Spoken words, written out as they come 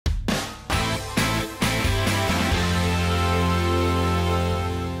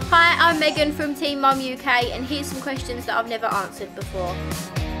I'm Megan from Team Mum UK, and here's some questions that I've never answered before.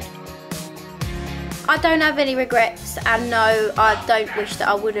 I don't have any regrets, and no, I don't wish that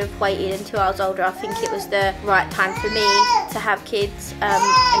I would have waited until I was older. I think it was the right time for me to have kids, and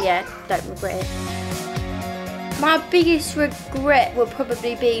yeah, don't regret it. My biggest regret would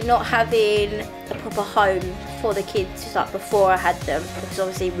probably be not having a proper home for the kids like before I had them, because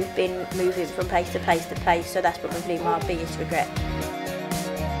obviously we've been moving from place to place to place, so that's probably my biggest regret.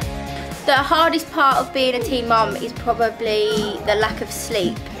 The hardest part of being a teen mum is probably the lack of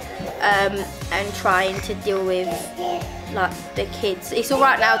sleep. And trying to deal with like the kids. It's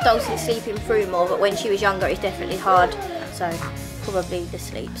alright now, Dulce's sleeping through more, but when she was younger it's definitely hard, so probably the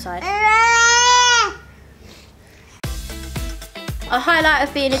sleep side. A highlight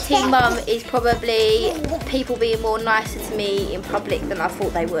of being a teen mum is probably people being more nicer to me in public than I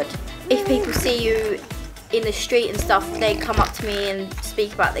thought they would. If people see you in the street and stuff, they come up to me and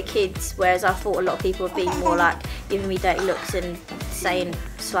speak about the kids, whereas I thought a lot of people would be more like giving me dirty looks and saying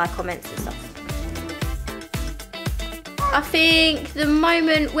sly comments and stuff. I think the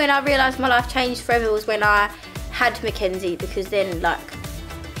moment when I realised my life changed forever was when I had Mackenzie, because then like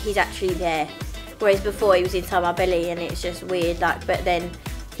he's actually there, whereas before he was inside my belly and it's just weird, like, but then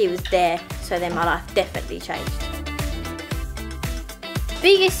he was there, so then my life definitely changed.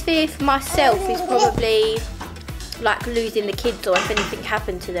 Biggest fear for myself is probably like losing the kids, or if anything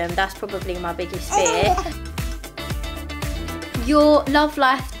happened to them. That's probably my biggest fear. Your love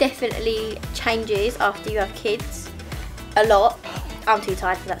life definitely changes after you have kids. A lot. I'm too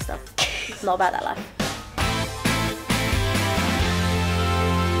tired for that stuff. It's not about that life.